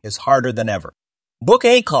Tempe is harder than ever. Book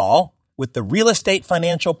a call with the Real Estate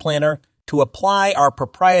Financial Planner to apply our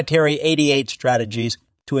proprietary 88 strategies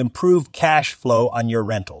to improve cash flow on your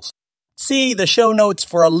rentals. See the show notes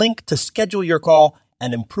for a link to schedule your call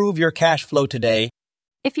and improve your cash flow today.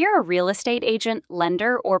 If you're a real estate agent,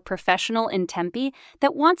 lender, or professional in Tempe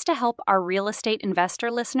that wants to help our real estate investor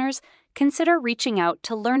listeners, consider reaching out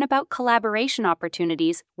to learn about collaboration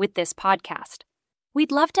opportunities with this podcast.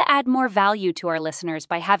 We'd love to add more value to our listeners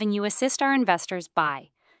by having you assist our investors buy,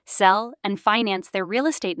 sell, and finance their real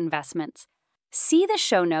estate investments. See the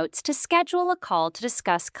show notes to schedule a call to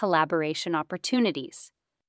discuss collaboration opportunities.